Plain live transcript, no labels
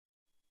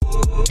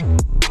Welcome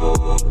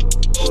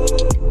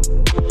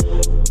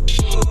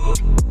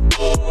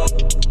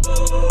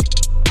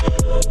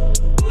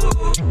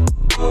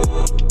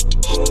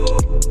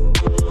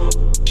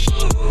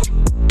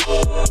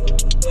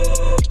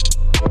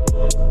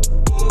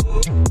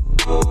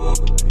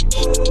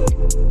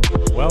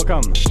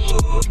to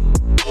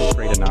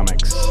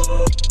Freightonomics.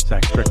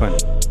 Zach Strickland.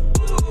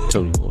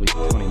 Tony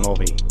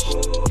Mulvey.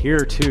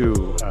 Here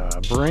to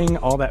bring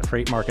all that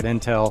freight market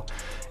intel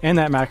and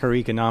that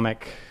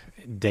macroeconomic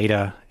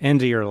data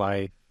into your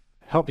life,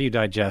 help you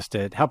digest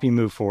it, help you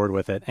move forward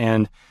with it.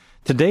 And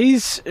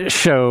today's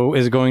show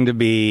is going to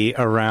be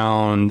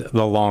around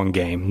the long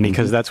game,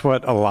 because that's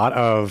what a lot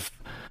of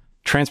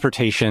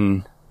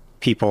transportation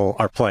people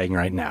are playing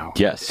right now.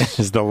 Yes.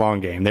 Is the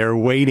long game. They're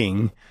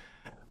waiting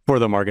for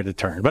the market to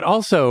turn. But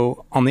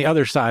also on the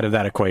other side of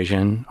that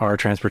equation are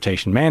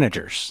transportation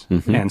managers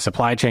and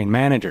supply chain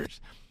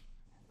managers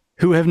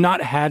who have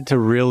not had to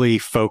really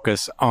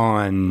focus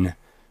on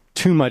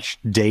too much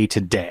day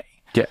to day.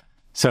 Yeah.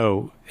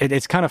 So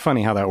it's kind of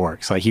funny how that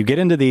works. Like you get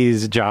into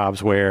these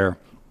jobs where,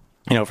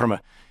 you know,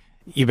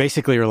 you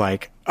basically are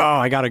like, oh,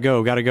 I gotta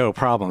go,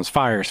 problems,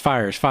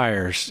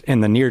 fires in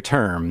the near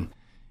term.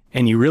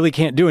 And you really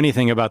can't do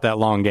anything about that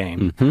long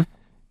game.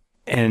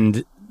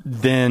 And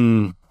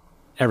then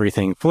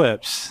everything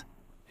flips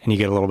and you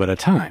get a little bit of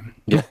time.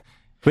 Yeah.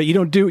 But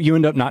you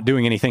end up not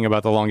doing anything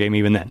about the long game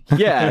even then.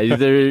 Yeah. I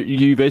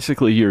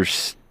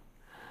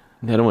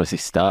don't want to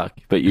say stuck,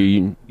 but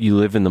you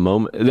live in the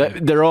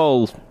moment. They're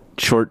all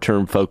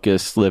short-term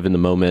focused, live in the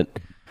moment.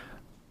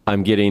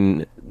 I'm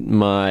getting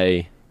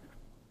my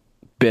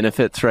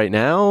benefits right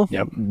now.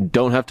 Yep.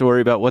 Don't have to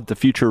worry about what the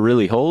future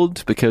really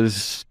holds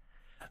because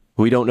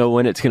we don't know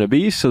when it's going to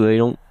be.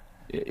 So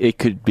it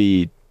could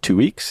be 2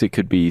 weeks. It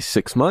could be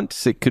 6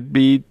 months. It could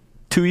be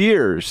 2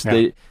 years.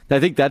 Yeah. I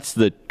think that's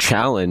the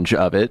challenge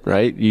of it,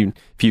 right?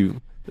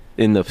 Playing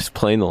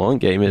the long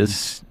game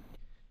is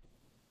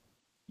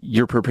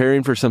you're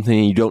preparing for something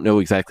and you don't know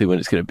exactly when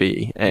it's going to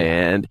be.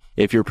 And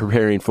if you're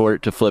preparing for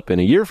it to flip in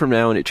a year from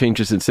now and it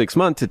changes in 6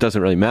 months, it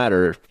doesn't really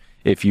matter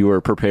if you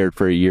were prepared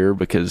for a year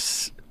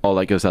because all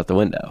that goes out the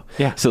window.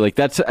 Yeah. So I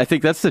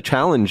think that's the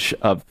challenge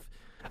of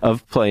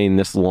playing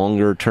this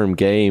longer term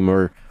game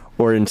or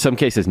in some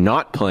cases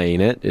not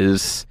playing it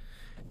is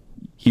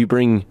you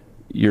bring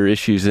your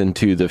issues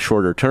into the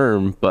shorter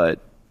term, but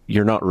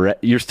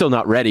you're still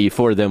not ready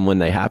for them when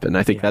they happen.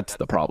 I think that's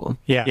the problem.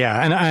 Yeah. Yeah.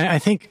 And I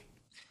think,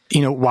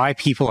 why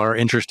people are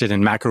interested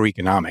in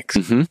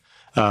macroeconomics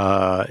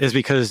is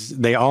because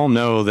they all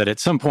know that at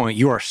some point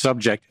you are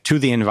subject to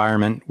the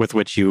environment with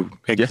which you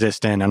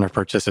exist in and are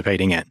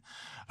participating in.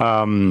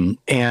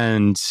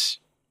 And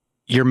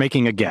you're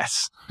making a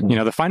guess.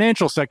 The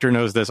financial sector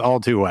knows this all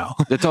too well.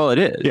 That's all it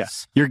is.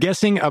 Yes. You're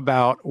guessing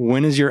about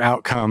when is your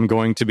outcome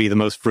going to be the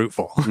most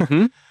fruitful.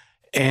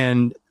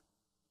 And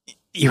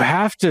you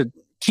have to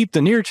keep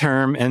the near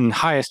term in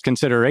highest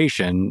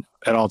consideration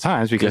at all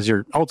times because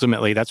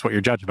that's what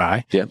you're judged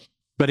by. Yeah.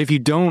 But if you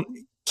don't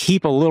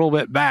keep a little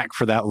bit back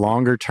for that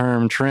longer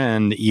term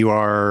trend, you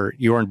are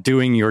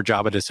doing your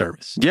job a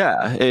disservice.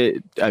 Yeah.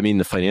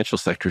 The financial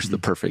sector is the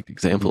perfect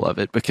example of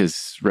it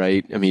because,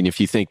 right? If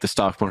you think the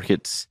stock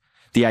market's,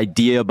 the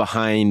idea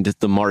behind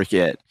the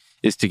market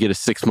is to get a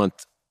 6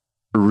 month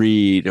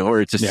read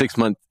or it's a 6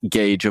 month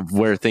gauge of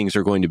where things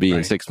are going to be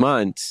in 6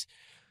 months.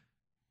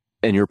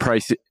 And your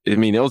price,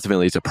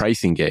 ultimately it's a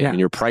pricing game and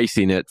you're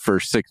pricing it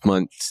for 6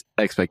 months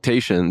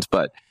expectations.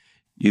 But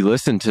you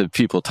listen to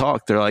people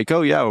talk, they're like,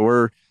 oh yeah,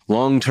 we're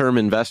long-term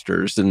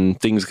investors and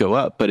things go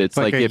up. But it's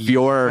like if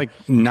you're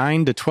like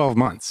 9 to 12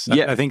 months.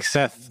 Yeah. I think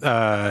Seth,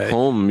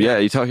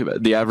 you talk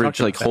about the average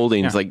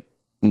holdings like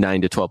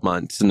 9 to 12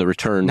 months and the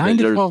return 9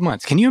 to 12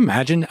 months. Can you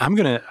imagine?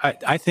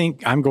 I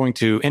think I'm going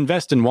to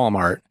invest in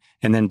Walmart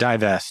and then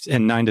divest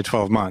in 9 to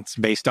 12 months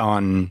based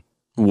on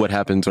what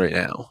happens right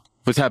now.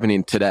 What's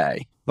happening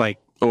today,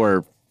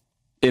 or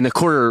in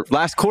the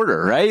last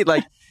quarter, right?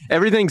 Like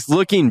everything's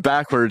looking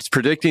backwards,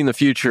 predicting the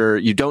future.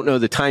 You don't know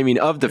the timing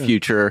of the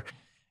future,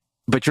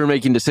 but you're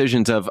making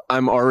decisions of,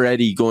 I'm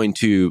already going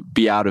to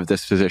be out of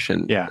this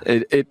position. Yeah.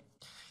 It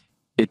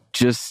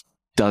just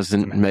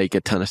doesn't make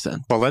a ton of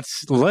sense. Well,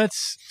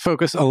 let's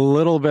focus a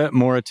little bit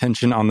more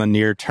attention on the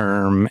near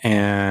term.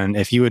 And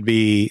if you would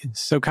be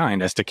so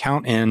kind as to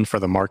count in for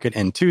the market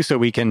in 2 so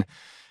we can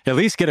at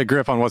least get a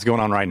grip on what's going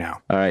on right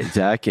now. All right,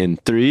 Zach, in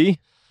 3,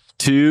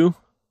 2,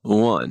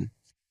 1.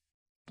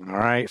 All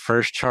right,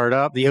 first chart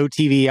up, the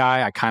OTVI.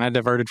 I kind of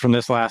diverted from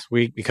this last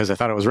week because I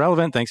thought it was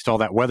relevant thanks to all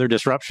that weather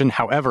disruption.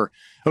 However,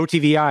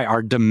 OTVI,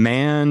 our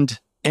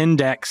demand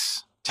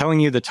index, telling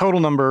you the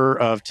total number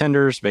of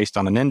tenders based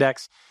on an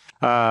index.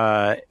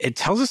 It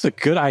tells us a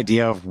good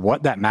idea of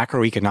what that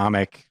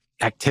macroeconomic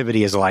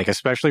activity is like,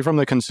 especially from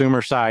the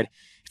consumer side.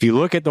 If you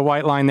look at the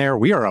white line there,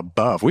 we are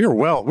above.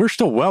 We're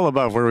still well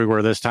above where we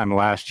were this time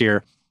last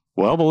year,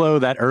 well below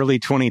that early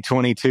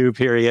 2022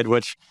 period,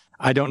 which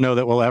I don't know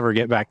that we'll ever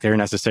get back there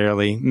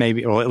necessarily.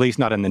 Maybe, well, at least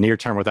not in the near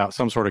term without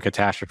some sort of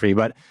catastrophe.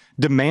 But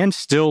demand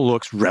still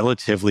looks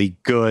relatively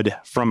good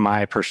from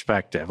my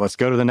perspective. Let's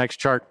go to the next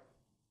chart.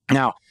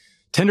 Now,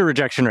 Tender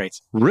rejection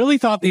rates. Really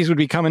thought these would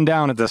be coming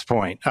down at this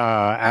point.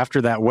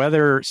 After that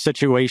weather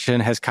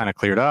situation has kind of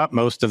cleared up,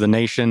 most of the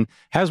nation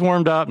has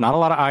warmed up. Not a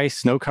lot of ice.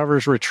 Snow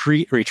covers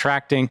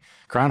retracting.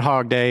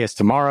 Groundhog Day is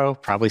tomorrow.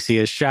 Probably see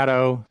his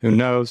shadow. Who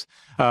knows?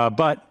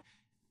 But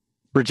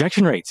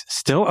rejection rates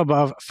still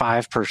above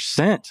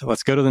 5%.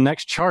 Let's go to the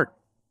next chart.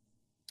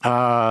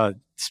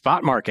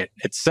 Spot market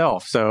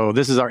itself. So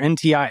this is our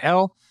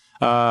NTIL.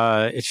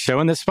 It's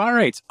showing that spot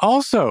rates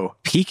also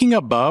peaking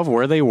above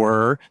where they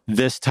were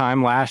this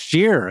time last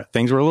year.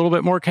 Things were a little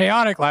bit more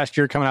chaotic last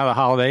year coming out of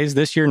the holidays.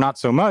 This year, not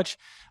so much.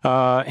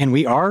 And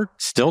we are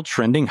still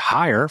trending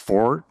higher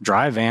for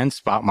dry van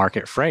spot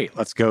market freight.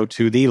 Let's go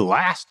to the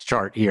last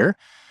chart here.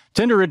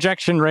 Tender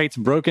rejection rates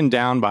broken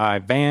down by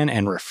van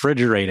and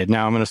refrigerated.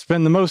 Now, I'm going to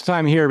spend the most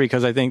time here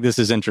because I think this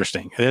is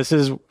interesting. This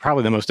is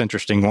probably the most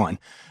interesting one.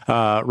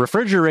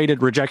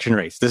 Refrigerated rejection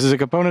rates. This is a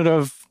component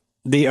of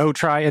the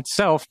OTRI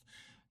itself.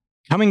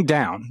 Coming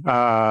down.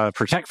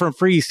 Protect from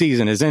freeze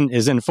season is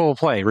in full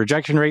play.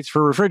 Rejection rates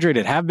for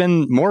refrigerated have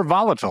been more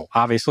volatile,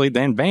 obviously,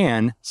 than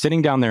van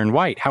sitting down there in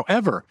white.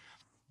 However,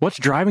 what's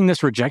driving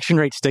this rejection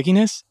rate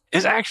stickiness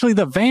is actually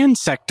the van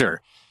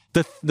sector.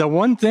 The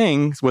one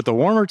thing with the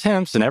warmer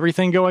temps and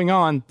everything going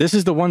on, this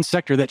is the one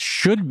sector that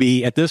should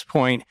be at this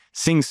point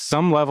seeing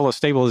some level of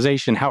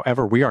stabilization.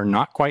 However, we are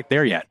not quite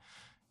there yet.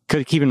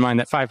 Could keep in mind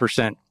that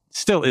 5%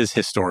 still is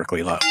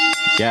historically low.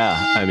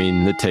 Yeah, I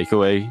mean, the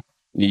takeaway,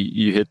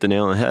 you hit the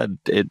nail on the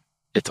head.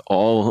 It's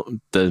all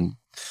the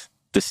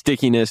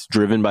stickiness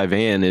driven by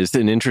van is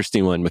an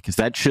interesting one because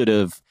that should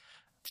have,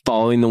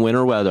 following the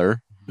winter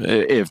weather,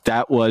 if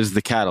that was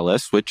the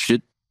catalyst, which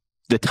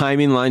the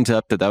timing lines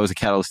up that was a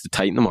catalyst to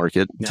tighten the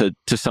market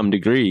to some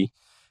degree.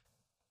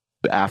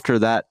 After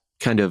that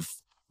kind of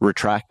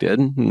retracted,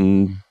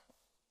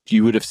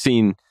 you would have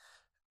seen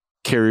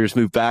carriers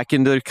move back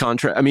into the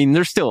contract. I mean,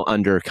 they're still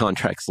under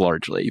contracts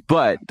largely,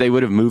 but they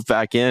would have moved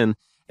back in.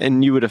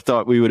 And you would have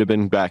thought we would have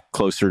been back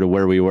closer to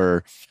where we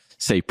were,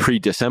 say,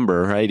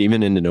 pre-December, right?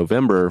 Even into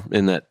November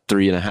in that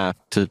 3.5%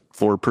 to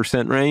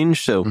 4%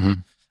 range. So,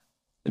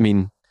 I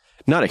mean,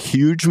 not a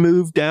huge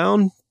move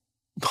down.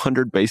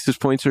 100 basis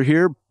points are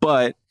here,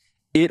 but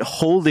it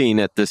holding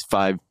at this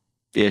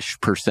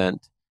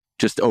 5-ish%,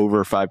 just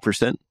over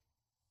 5%,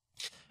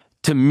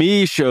 to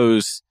me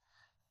shows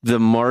the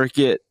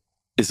market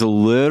is a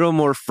little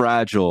more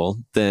fragile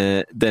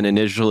than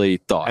initially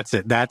thought. That's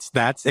it.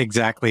 That's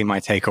exactly my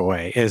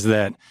takeaway is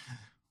that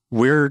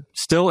we're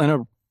still in a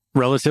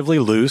relatively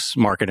loose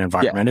market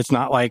environment. Yeah. It's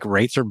not like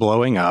rates are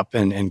blowing up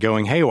and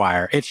going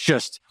haywire. It's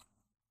just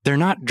they're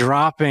not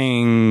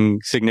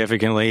dropping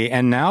significantly.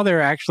 And now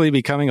they're actually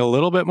becoming a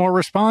little bit more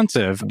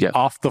responsive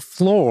off the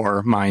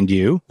floor, mind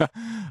you.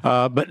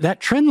 But that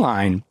trend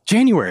line,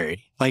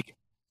 January, like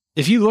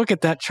if you look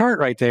at that chart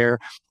right there,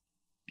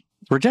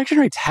 rejection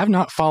rates have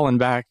not fallen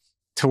back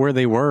to where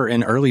they were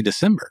in early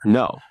December.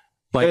 No.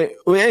 Like,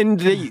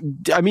 and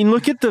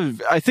look at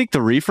I think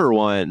the reefer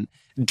one,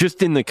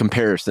 just in the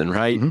comparison,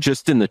 right? Mm-hmm.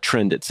 Just in the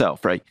trend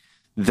itself, right?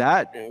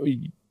 That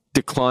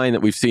decline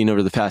that we've seen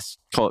over the past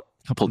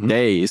couple of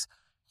days,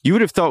 you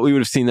would have thought we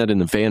would have seen that in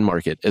the van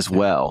market as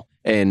well.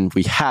 And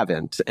we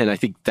haven't. And I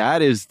think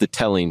that is the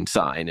telling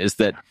sign is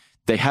that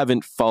they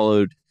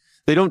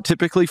don't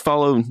typically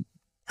follow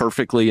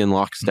perfectly in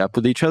lockstep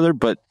with each other,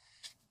 but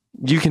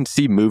you can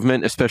see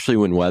movement, especially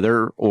when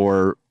weather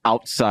or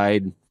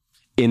outside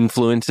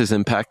influences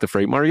impact the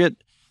freight market.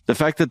 The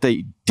fact that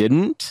they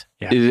didn't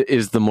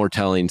is the more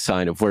telling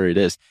sign of where it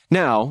is.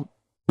 Now,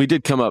 we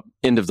did come up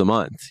end of the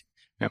month,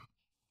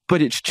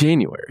 but it's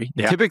January.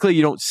 Yeah. Typically,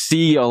 you don't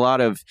see a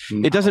lot of,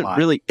 it doesn't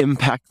really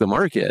impact the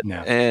market.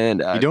 No. And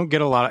you don't get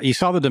a lot of, you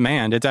saw the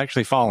demand, it's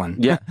actually fallen.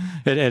 Yeah.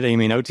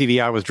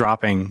 OTVI was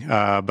dropping,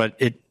 but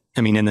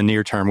in the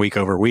near term, week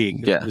over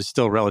week, it was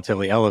still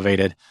relatively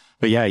elevated.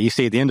 But yeah, you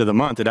see at the end of the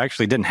month, it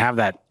actually didn't have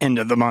that end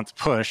of the month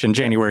push. And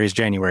January is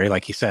January,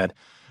 like you said.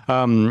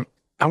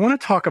 I want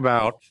to talk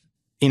about,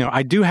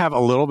 I do have a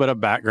little bit of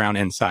background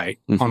insight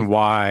on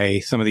why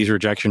some of these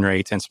rejection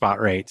rates and spot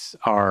rates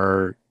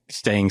are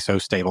staying so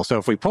stable. So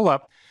if we pull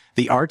up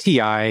the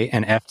RTI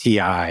and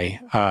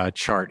FTI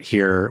chart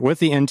here with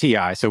the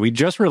NTI, so we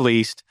just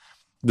released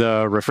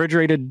the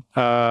refrigerated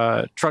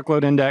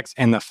truckload index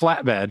and the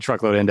flatbed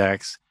truckload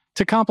index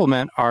to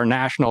complement our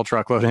national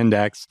truckload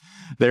index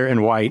there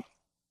in white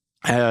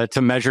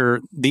to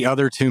measure the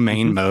other two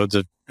main modes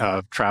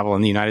of travel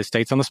in the United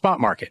States on the spot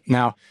market.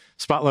 Now,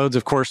 spot loads,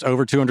 of course,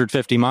 over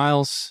 250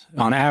 miles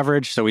on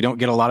average, so we don't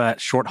get a lot of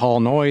that short haul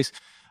noise.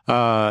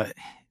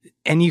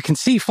 And you can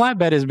see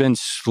flatbed has been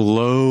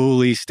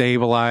slowly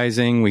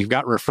stabilizing. We've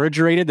got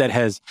refrigerated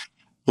that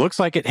looks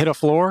like it hit a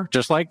floor,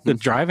 just like the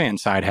dry van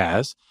side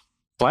has.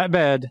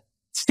 Flatbed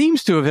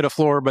seems to have hit a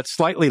floor, but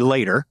slightly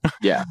later.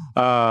 Yeah.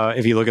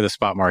 If you look at the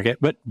spot market.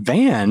 But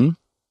van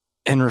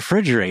and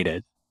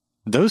refrigerated,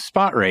 those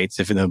spot rates,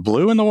 if in the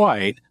blue and the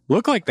white,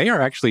 look like they are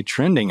actually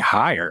trending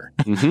higher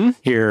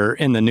here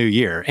in the new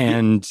year.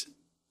 And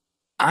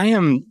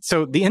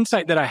so the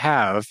insight that I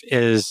have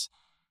is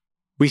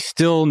we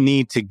still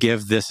need to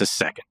give this a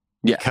second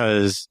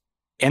because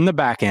in the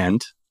back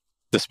end,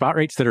 the spot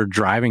rates that are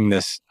driving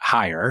this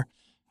higher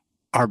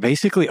are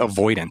basically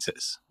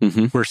avoidances.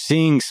 We're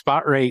seeing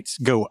spot rates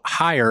go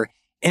higher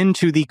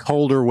into the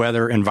colder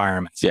weather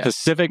environments.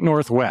 Pacific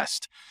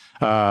Northwest,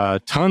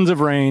 tons of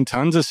rain,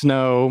 tons of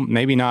snow,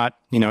 maybe not,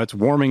 it's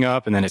warming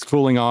up and then it's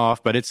cooling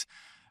off, but it's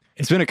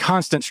been a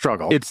constant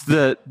struggle. It's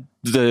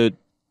the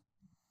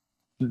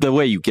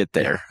way you get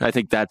there. I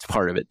think that's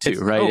part of it too,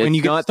 right?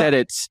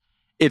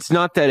 It's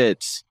not that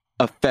it's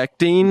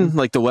affecting,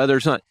 like the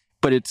weather's not,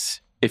 but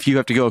it's if you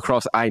have to go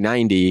across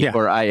I-90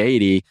 or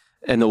I-80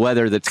 and the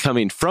weather that's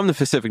coming from the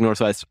Pacific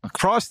Northwest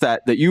across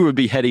that you would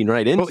be heading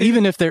right into. Well,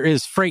 even if there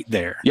is freight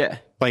there.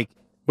 Like,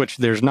 which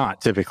there's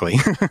not typically.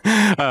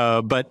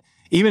 But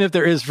even if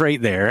there is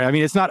freight there, I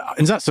mean, it's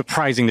not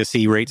surprising to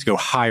see rates go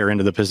higher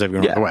into the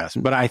Pacific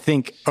Northwest. But I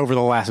think over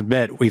the last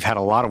bit, we've had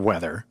a lot of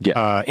weather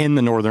in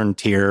the northern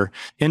tier,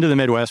 into the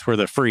Midwest where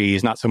the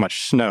freeze, not so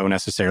much snow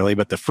necessarily,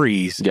 but the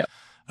freeze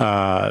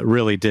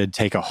really did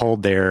take a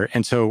hold there.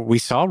 And so we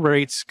saw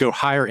rates go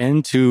higher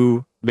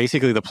into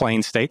basically the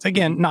plain states.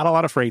 Again, not a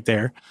lot of freight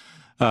there.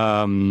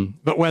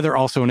 But weather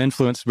also an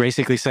influence,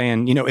 basically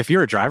saying, if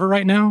you're a driver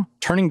right now,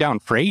 turning down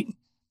freight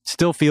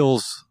still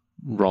feels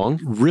wrong,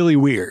 really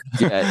weird.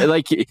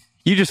 Like you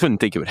just wouldn't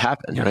think it would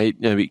happen, right?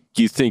 I mean,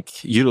 you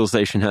think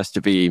utilization has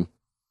to be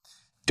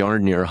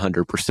darn near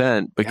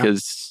 100%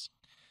 because,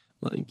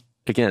 like,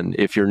 again,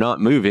 if you're not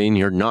moving,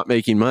 you're not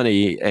making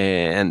money,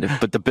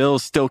 but the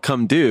bills still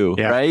come due,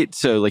 right?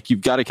 So, like,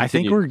 you've got to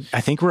continue.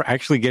 I think we're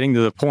actually getting to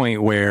the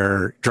point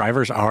where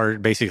drivers are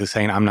basically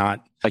saying,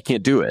 I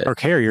can't do it, or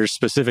carriers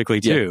specifically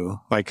too,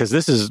 like, because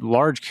this is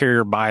large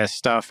carrier bias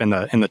stuff in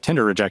the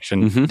tender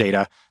rejection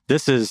data.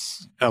 This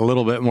is a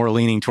little bit more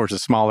leaning towards the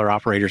smaller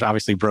operators,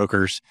 obviously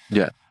brokers.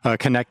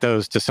 Connect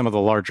those to some of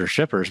the larger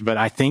shippers, but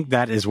I think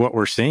that is what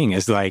we're seeing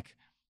is like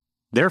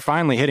they're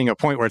finally hitting a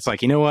point where it's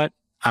like, you know what,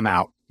 I'm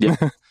out.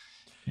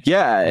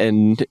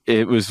 And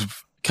it was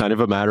kind of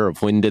a matter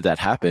of when did that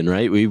happen,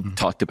 right? We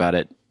talked about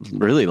it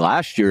really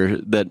last year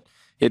that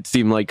it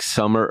seemed like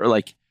summer,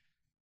 like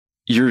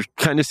you're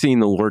kind of seeing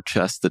the war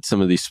chest that some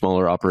of these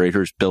smaller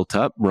operators built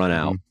up run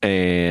out,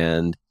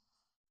 and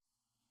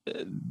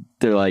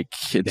they're like,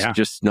 it's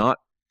just not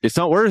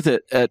worth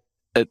it at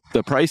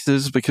the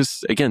prices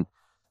because, again,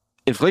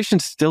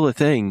 inflation's still a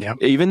thing.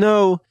 Even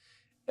though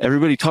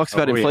everybody talks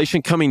about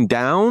inflation coming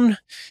down,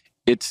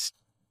 it's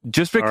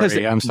just because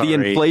the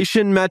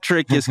inflation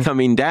metric is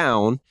coming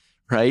down,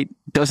 right,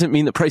 doesn't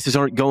mean that prices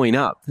aren't going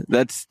up.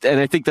 And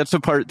I think that's the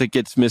part that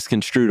gets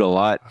misconstrued a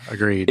lot.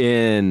 Agreed.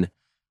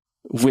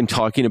 When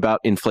talking about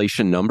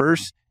inflation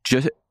numbers,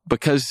 just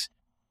because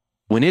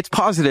when it's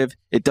positive,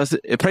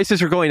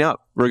 prices are going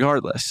up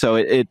regardless. So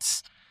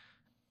it's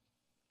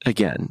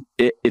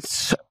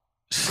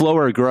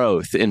slower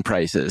growth in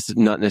prices,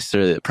 not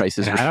necessarily that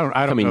prices are coming down.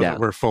 I don't know that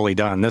we're fully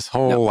done. This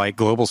whole like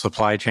global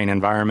supply chain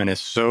environment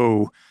is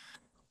so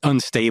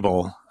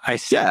unstable.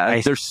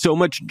 There's so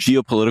much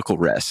geopolitical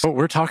risk. But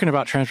we're talking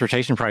about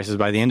transportation prices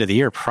by the end of the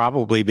year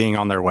probably being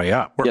on their way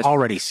up. We're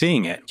already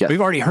seeing it. We've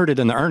already heard it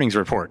in the earnings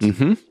reports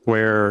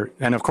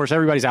and of course,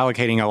 everybody's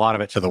allocating a lot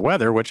of it to the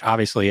weather, which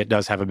obviously it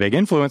does have a big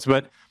influence.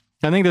 But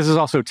I think this is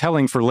also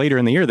telling for later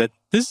in the year that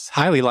this is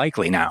highly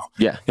likely now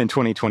in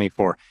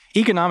 2024.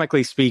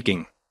 Economically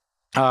speaking,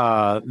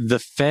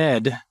 the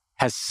Fed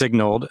has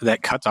signaled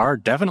that cuts are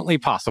definitely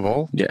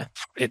possible.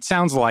 It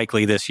sounds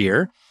likely this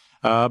year,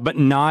 but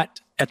not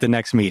at the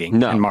next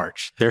meeting in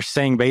March. They're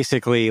saying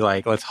basically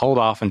like, let's hold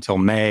off until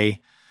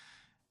May.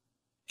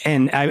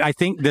 And I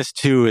think this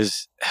too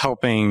is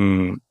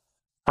helping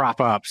prop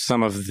up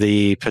some of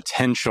the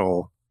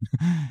potential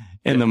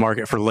in the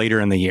market for later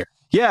in the year.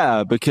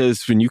 Yeah,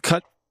 because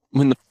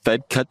when the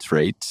Fed cuts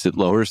rates, it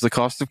lowers the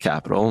cost of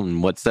capital.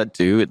 And what's that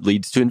do? It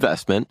leads to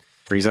investment.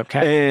 Frees up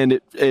cash. And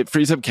it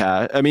frees up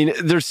cash. I mean,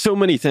 there's so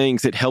many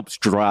things it helps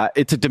drive.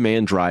 It's a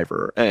demand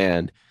driver.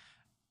 And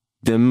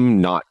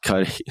them not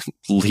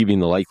leaving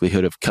the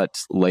likelihood of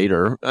cuts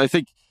later. I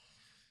think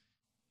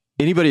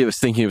anybody that was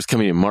thinking it was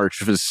coming in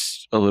March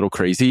was a little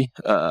crazy.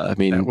 I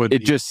mean,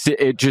 it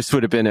just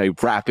would have been a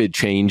rapid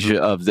change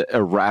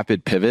a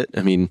rapid pivot.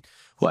 I mean,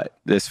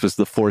 this was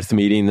the fourth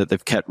meeting that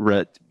they've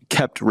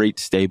kept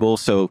rates stable.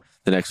 So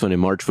the next one in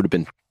March would have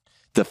been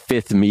the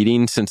fifth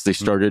meeting since they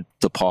started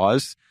the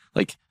pause.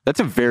 Like,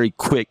 that's a very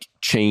quick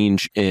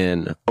change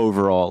in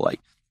overall, like,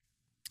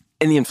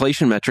 in the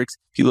inflation metrics.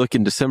 If you look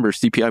in December,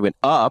 CPI went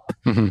up.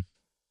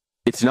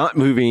 It's not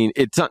moving.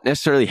 It's not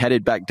necessarily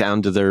headed back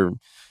down to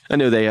I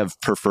know they have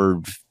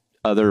preferred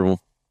other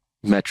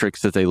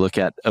metrics that they look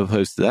at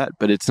opposed to that,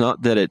 but it's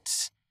not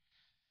that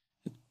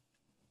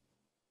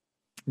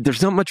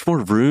there's not much more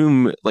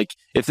room. Like,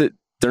 they're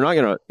not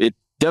going to, it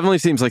definitely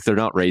seems like they're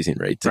not raising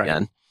rates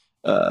again.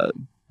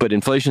 But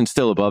inflation's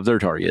still above their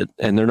target,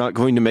 and they're not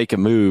going to make a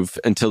move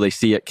until they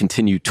see it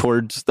continue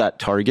towards that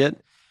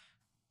target.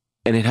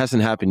 And it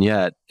hasn't happened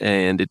yet,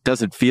 and it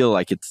doesn't feel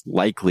like it's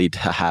likely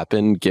to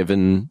happen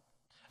given,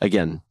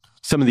 again,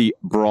 some of the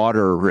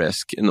broader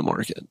risk in the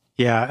market.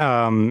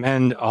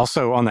 And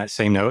also on that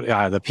same note,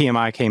 the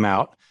PMI came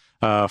out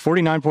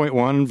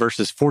 49.1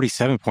 versus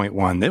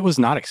 47.1. That was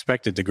not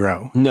expected to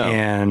grow. No.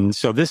 And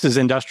so this is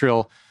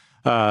industrial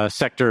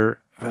sector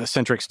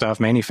centric stuff,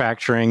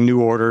 manufacturing, new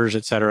orders,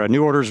 et cetera.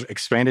 New orders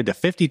expanded to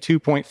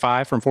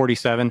 52.5 from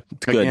 47.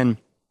 Again,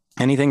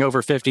 anything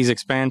over 50 is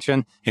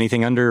expansion.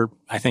 Anything under,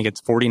 I think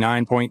it's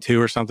 49.2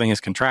 or something is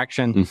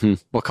contraction.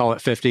 We'll call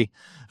it 50.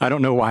 I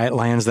don't know why it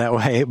lands that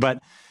way,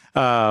 but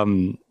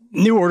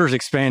new orders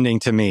expanding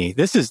to me.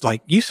 This is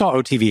like, you saw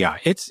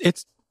OTVI.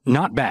 It's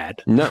not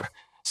bad. No.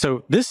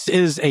 So this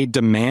is a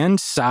demand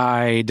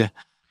side,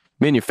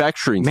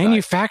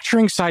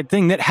 manufacturing side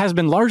thing that has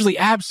been largely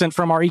absent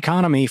from our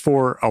economy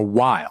for a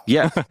while.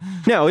 Yeah.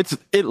 No,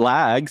 it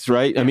lags,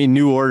 right? I mean,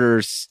 new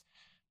orders,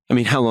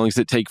 how long does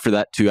it take for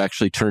that to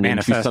actually turn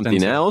into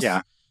something else?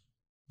 Yeah.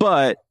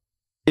 But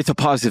it's a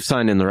positive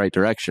sign in the right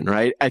direction,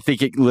 right? I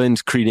think it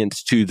lends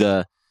credence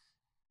to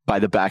by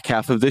the back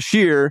half of this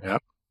year.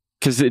 Yep.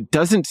 Because it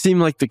doesn't seem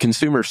like the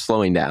consumer's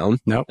slowing down.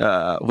 No,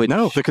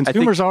 the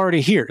consumer's already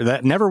here.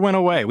 That never went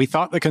away. We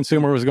thought the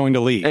consumer was going to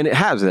leave. And it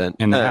hasn't.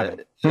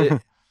 And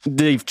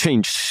they've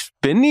changed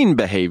spending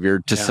behavior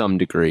to some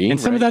degree. And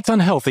some of that's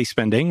unhealthy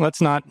spending.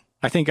 Let's not,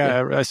 I think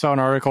I saw an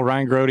article,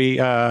 Ryan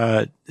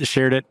Grody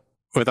shared it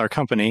with our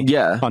company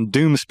on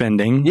doom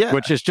spending,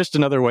 which is just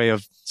another way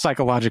of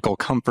psychological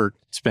comfort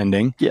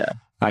spending. Yeah.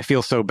 I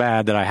feel so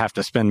bad that I have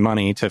to spend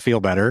money to feel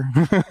better.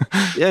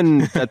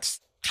 And that's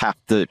half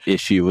the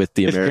issue with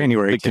the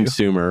American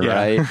consumer,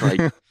 right?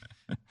 Like,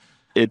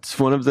 it's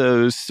one of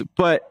those.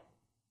 But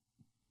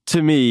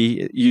to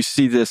me, you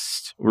see the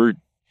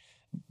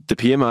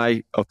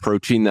PMI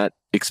approaching that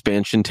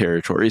expansion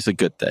territory is a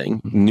good thing.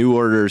 New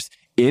orders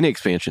in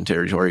expansion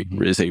territory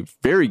is a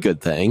very good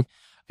thing.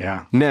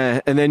 Yeah.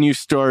 And then you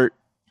start,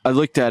 I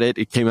looked at it.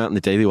 It came out in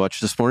the Daily Watch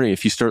this morning.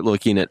 If you start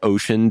looking at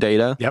ocean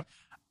data,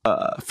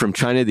 from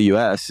China to the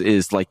U.S.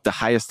 is like the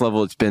highest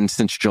level it's been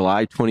since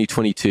July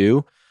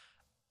 2022.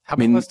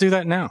 Let's do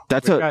that now.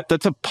 That's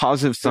a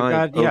positive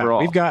sign overall.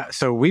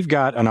 We've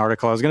got an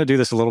article. I was going to do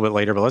this a little bit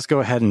later, but let's go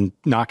ahead and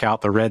knock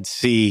out the Red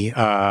Sea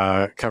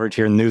coverage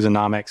here in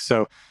Newsonomics.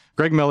 So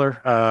Greg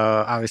Miller,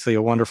 obviously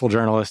a wonderful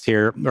journalist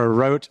here,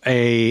 wrote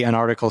an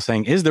article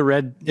saying, is the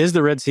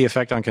Red Sea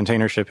effect on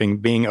container shipping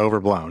being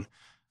overblown?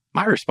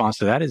 My response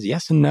to that is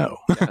yes and no.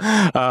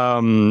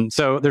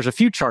 So there's a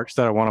few charts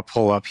that I want to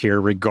pull up here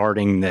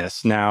regarding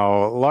this.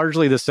 Now,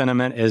 largely the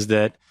sentiment is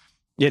that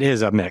it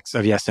is a mix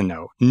of yes and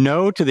no.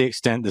 No, to the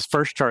extent, this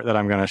first chart that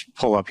I'm going to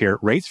pull up here,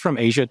 rates from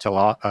Asia to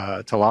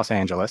Los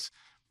Angeles,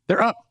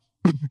 they're up.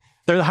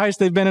 They're the highest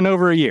they've been in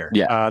over a year.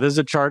 Yeah. This is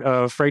a chart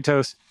of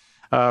Freightos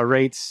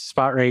rates,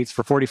 spot rates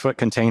for 40-foot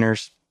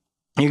containers.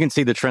 You can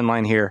see the trend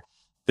line here.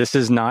 This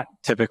is not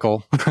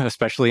typical,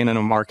 especially in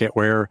a market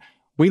where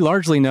we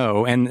largely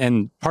know,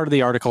 and part of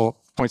the article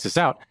points this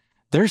out,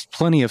 there's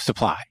plenty of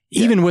supply.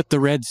 Even with the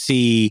Red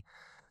Sea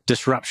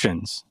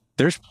disruptions,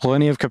 there's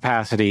plenty of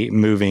capacity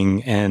moving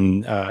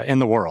in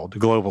the world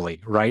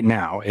globally right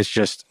now. It's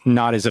just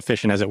not as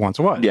efficient as it once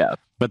was. Yeah.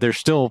 But there's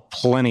still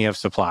plenty of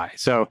supply.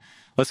 So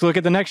let's look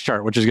at the next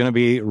chart, which is going to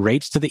be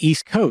rates to the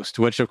East Coast,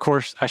 which, of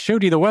course, I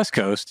showed you the West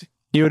Coast.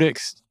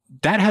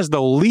 That has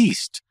the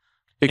least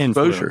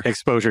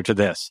exposure to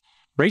this.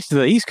 Rates to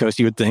the East Coast,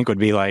 you would think, would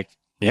be like,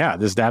 yeah,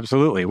 this is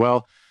absolutely.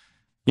 Well,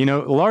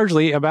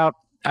 largely about,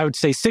 I would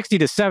say 60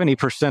 to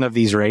 70% of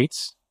these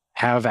rates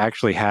have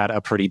actually had a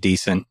pretty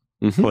decent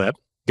clip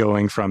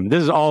going from,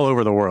 this is all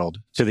over the world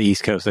to the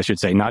East Coast, I should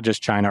say, not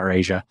just China or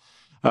Asia.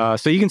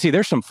 So you can see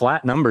there's some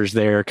flat numbers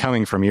there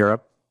coming from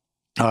Europe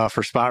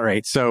for spot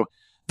rates. So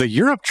the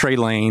Europe trade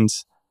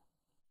lanes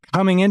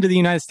coming into the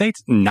United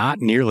States, not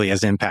nearly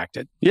as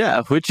impacted.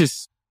 Yeah, which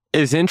is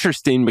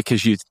interesting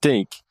because you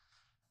think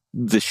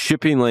the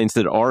shipping lanes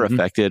that are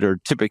affected are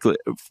typically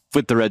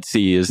with the Red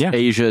Sea is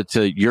Asia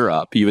to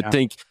Europe. You would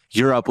think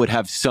Europe would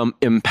have some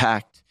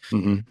impact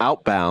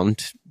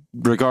outbound,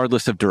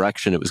 regardless of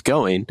direction it was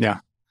going. Yeah.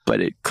 But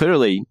it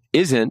clearly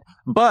isn't.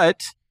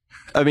 But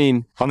I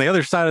mean, on the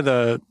other side of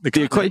the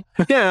equation,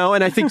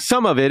 and I think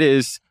some of it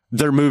is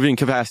they're moving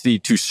capacity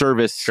to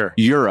service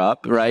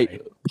Europe,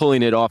 right?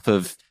 Pulling it off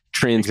of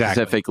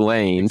trans-Pacific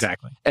lanes.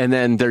 Exactly. And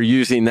then they're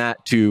using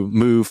that to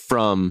move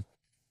from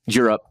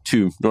Europe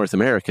to North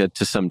America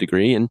to some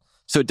degree. And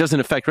so it doesn't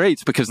affect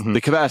rates because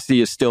the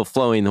capacity is still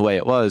flowing the way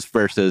it was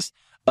versus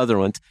other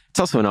ones. It's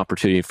also an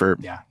opportunity for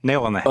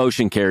nail on the head.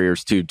 Ocean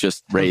carriers to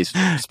just raise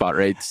spot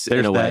rates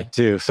in a way.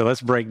 Too. So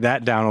let's break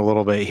that down a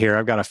little bit here.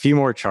 I've got a few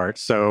more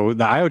charts. So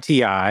the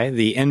IOTI,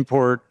 the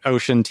Import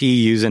Ocean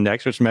TEUs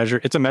Index, it's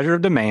a measure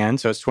of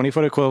demand. So it's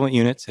 20-foot equivalent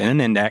units in an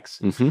index.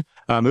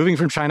 Moving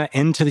from China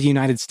into the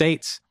United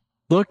States.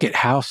 Look at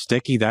how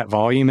sticky that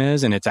volume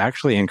is. And it's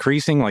actually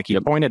increasing, like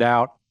you pointed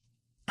out.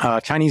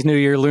 Chinese New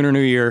Year, Lunar New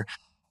Year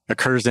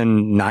occurs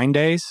in 9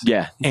 days.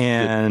 Yeah.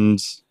 And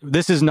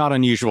this is not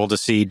unusual to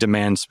see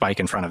demand spike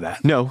in front of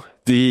that. No,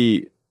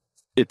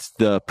 it's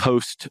the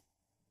post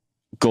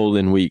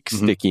Golden Week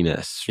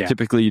stickiness. Yeah.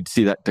 Typically you'd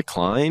see that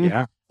decline.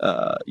 Yeah.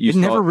 It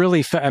never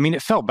really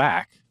it fell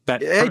back.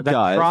 That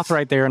froth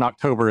right there in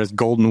October is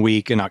Golden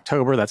Week in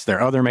October. That's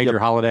their other major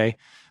holiday.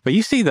 But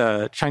you see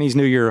the Chinese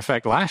New Year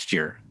effect last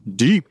year,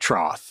 deep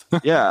trough.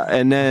 Yeah.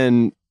 And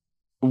then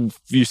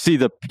you see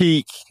the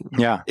peak.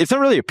 Yeah. It's not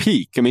really a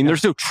peak. I mean,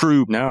 there's no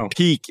true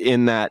peak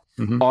in that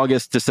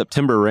August to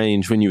September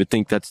range when you would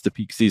think that's the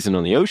peak season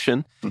on the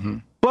ocean.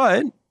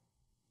 But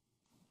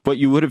what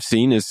you would have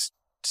seen is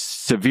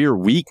severe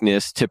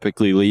weakness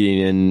typically leading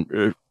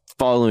in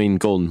following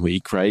Golden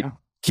Week, right? Yeah.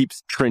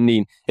 Keeps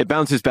trending. It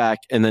bounces back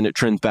and then it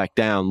trends back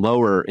down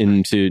lower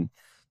into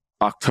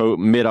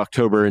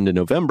mid-October into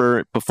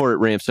November before it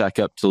ramps back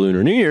up to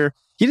Lunar New Year.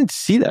 You didn't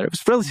see that. It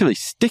was relatively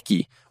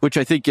sticky, which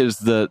I think is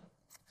the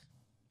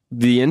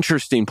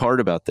interesting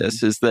part about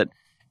this is that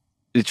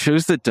it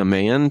shows that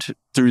demand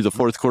through the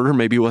fourth quarter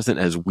maybe wasn't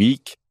as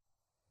weak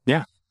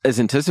as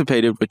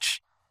anticipated,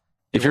 which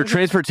if you're a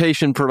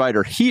transportation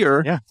provider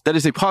here, that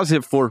is a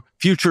positive for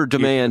future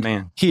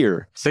demand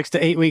here. 6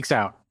 to 8 weeks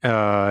out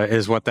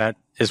is what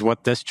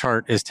this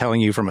chart is telling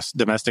you from a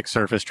domestic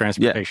surface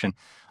transportation.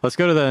 Let's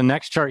go to the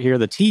next chart here,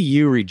 the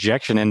TU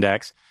rejection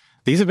index.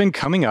 These have been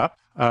coming up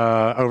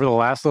over the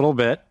last little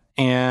bit,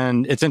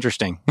 and it's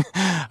interesting.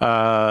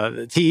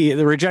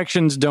 The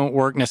rejections don't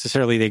work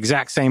necessarily the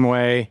exact same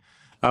way,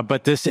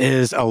 but this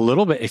is a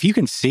little bit, if you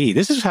can see,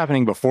 this is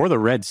happening before the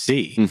Red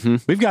Sea.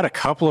 We've got a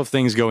couple of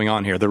things going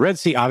on here. The Red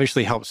Sea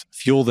obviously helps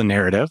fuel the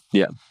narrative.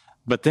 Yeah.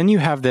 But then you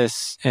have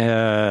this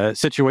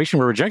situation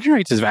where rejection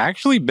rates have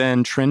actually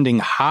been trending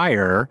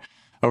higher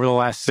over the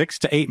last 6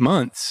 to 8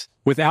 months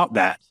without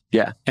that.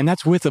 Yeah. And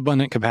that's with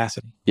abundant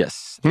capacity.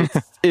 Yes.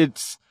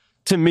 It's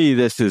to me,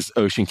 this is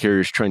ocean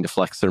carriers trying to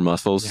flex their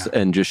muscles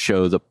and just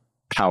show the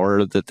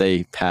power that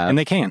they have. And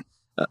they can.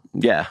 I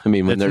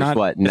mean, when there's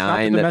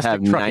nine that have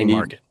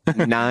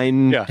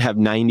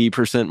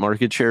 90%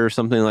 market share or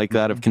something like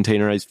that of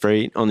containerized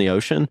freight on the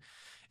ocean,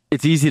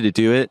 it's easy to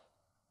do it.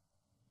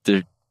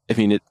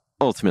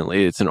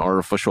 Ultimately, it's an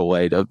artificial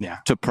way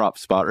to prop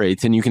spot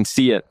rates. And you can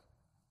see it.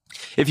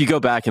 If you go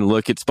back and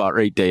look at spot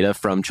rate data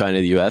from China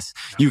to the US,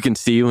 you can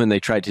see when they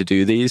tried to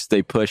do these,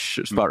 they push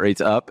spot rates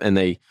up and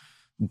they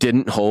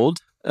didn't hold.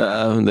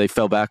 They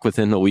fell back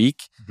within a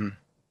week.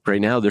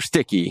 Right now, they're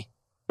sticky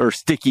or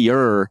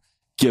stickier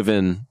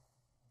given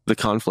the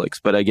conflicts.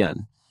 But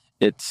again,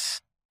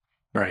 it's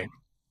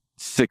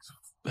 6,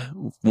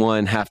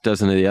 1, half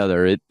dozen of the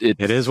other. It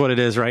is what it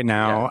is right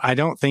now. I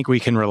don't think we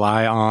can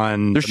rely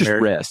on... There's just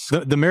risk.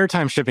 The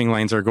maritime shipping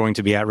lanes are going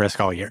to be at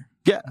risk all year.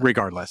 Yeah.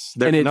 Regardless.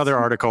 There's another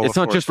article. It's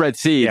not just Red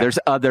Sea. There's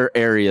other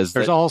areas.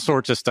 There's all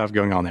sorts of stuff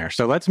going on there.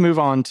 So let's move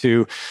on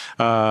to,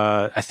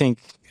 I think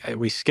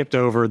we skipped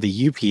over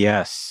the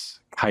UPS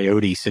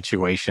Coyote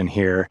situation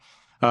here.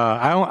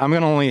 I'm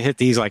going to only hit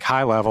these like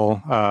high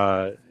level.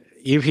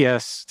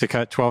 UPS to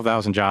cut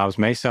 12,000 jobs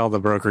may sell the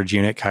brokerage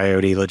unit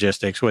Coyote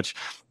Logistics, which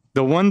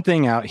the one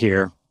thing out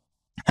here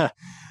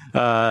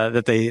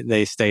that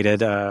they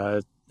stated,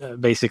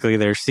 basically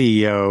their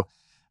CEO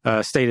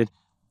stated,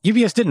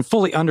 UPS didn't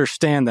fully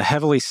understand the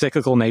heavily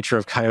cyclical nature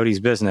of Coyote's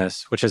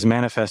business, which has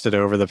manifested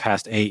over the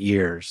past 8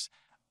 years.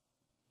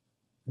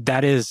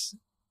 That is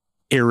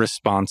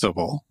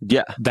irresponsible.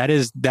 Yeah. That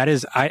is,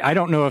 I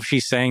don't know if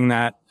she's saying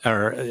that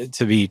or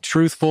to be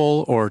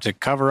truthful or to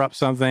cover up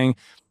something,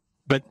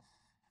 but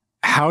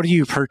how do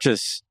you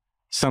purchase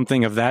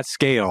something of that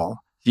scale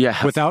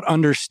without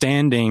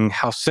understanding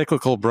how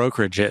cyclical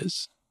brokerage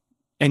is?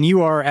 And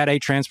you are at a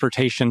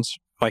transportation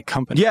like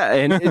company. Yeah.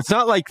 And it's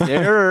not like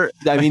they're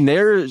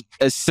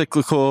as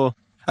cyclical.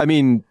 I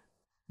mean,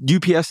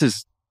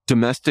 UPS's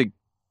domestic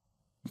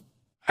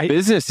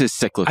business is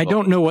cyclical. I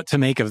don't know what to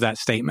make of that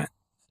statement.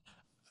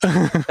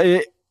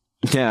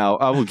 Now,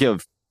 I will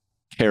give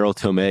Carol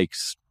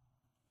Tomek's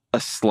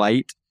a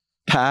slight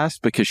pass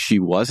because she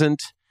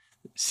wasn't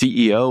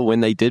CEO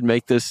when they did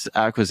make this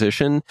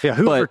acquisition. Yeah,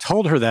 whoever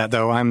told her that,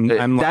 though, I'm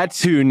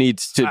that's who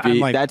needs to be.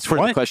 Like, that's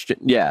where the question.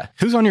 Yeah,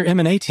 who's on your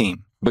M&A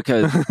team?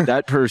 Because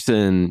that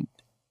person,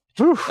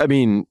 I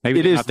mean,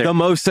 it is the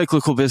most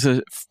cyclical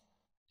business.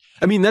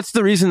 I mean, that's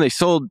the reason they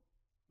sold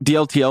the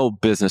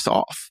LTL business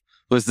off,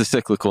 was the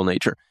cyclical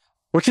nature.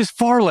 Which is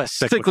far less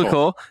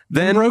cyclical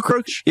than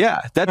brokerage. Yeah,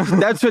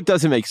 that's what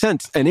doesn't make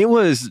sense. And it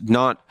was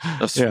not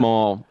a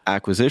small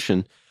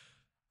acquisition.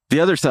 The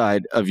other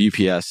side of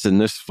UPS,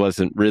 and this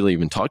wasn't really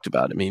even talked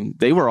about, I mean,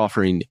 they were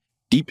offering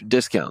deep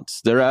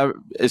discounts. They're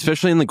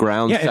especially in the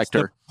ground sector. It's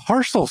the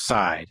parcel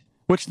side,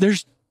 which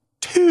there's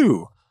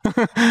two.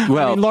 Well,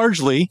 I mean,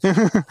 largely.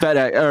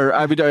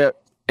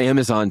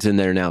 Amazon's in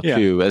there now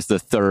too as the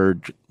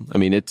third. I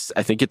mean,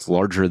 I think it's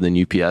larger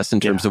than UPS in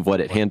terms of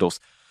what it handles.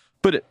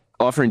 But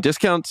offering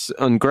discounts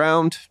on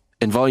ground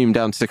and volume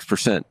down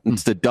 6%.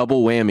 It's the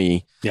double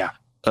whammy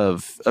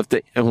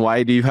and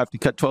why do you have to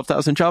cut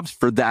 12,000 jobs?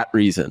 For that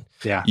reason.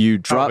 Yeah. You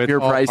drop your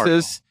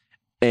prices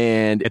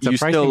and you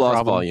still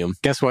lost volume.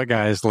 Guess what,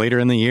 guys? Later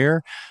in the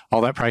year,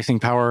 all that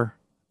pricing power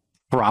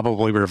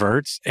probably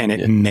reverts and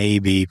it may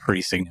be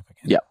pretty significant.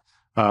 Yeah.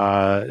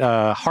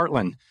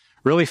 Heartland,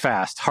 really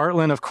fast.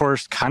 Heartland, of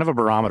course, kind of a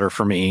barometer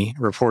for me,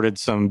 reported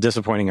some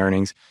disappointing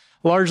earnings,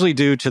 largely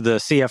due to the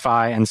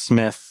CFI and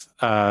Smith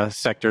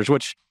sectors,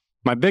 which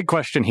my big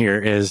question here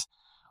is,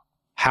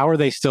 how are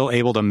they still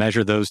able to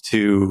measure those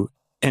two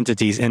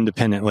entities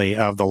independently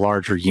of the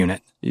larger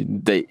unit?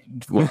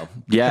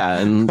 Yeah.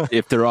 And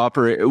if they're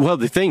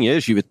the thing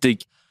is, you would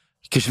think,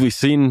 because we've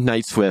seen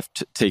Night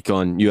Swift take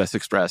on US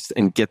Express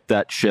and get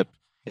that ship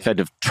kind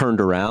of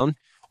turned around.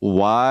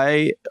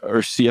 Why are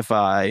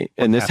CFI,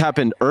 and this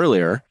happened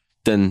earlier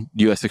than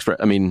US Express,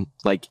 I mean,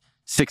 like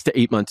 6 to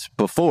 8 months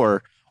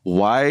before,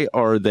 why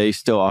are they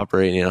still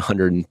operating at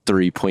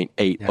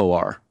 103.8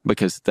 OR?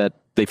 Because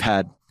they've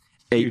had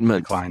 8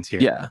 months declines here.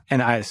 Yeah.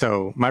 And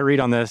so my read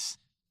on this,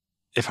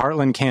 if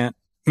Heartland can't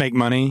make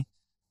money,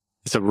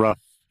 it's a rough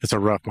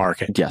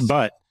market. Yes.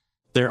 But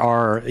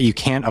you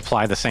can't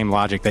apply the same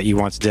logic that you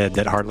once did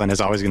that Heartland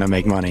is always going to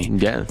make money.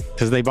 Yeah.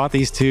 Because they bought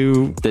these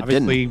two that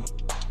obviously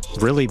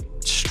really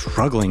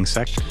struggling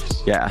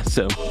sectors. Yeah.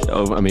 So,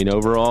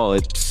 overall,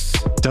 it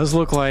does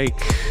look like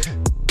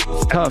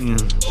tough.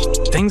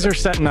 Things are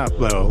setting up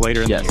though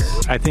later in the year.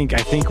 I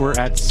think we're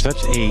at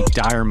such a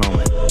dire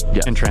moment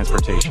in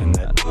transportation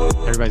that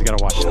everybody's got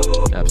to watch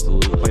out.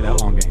 Absolutely. Play that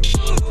long game.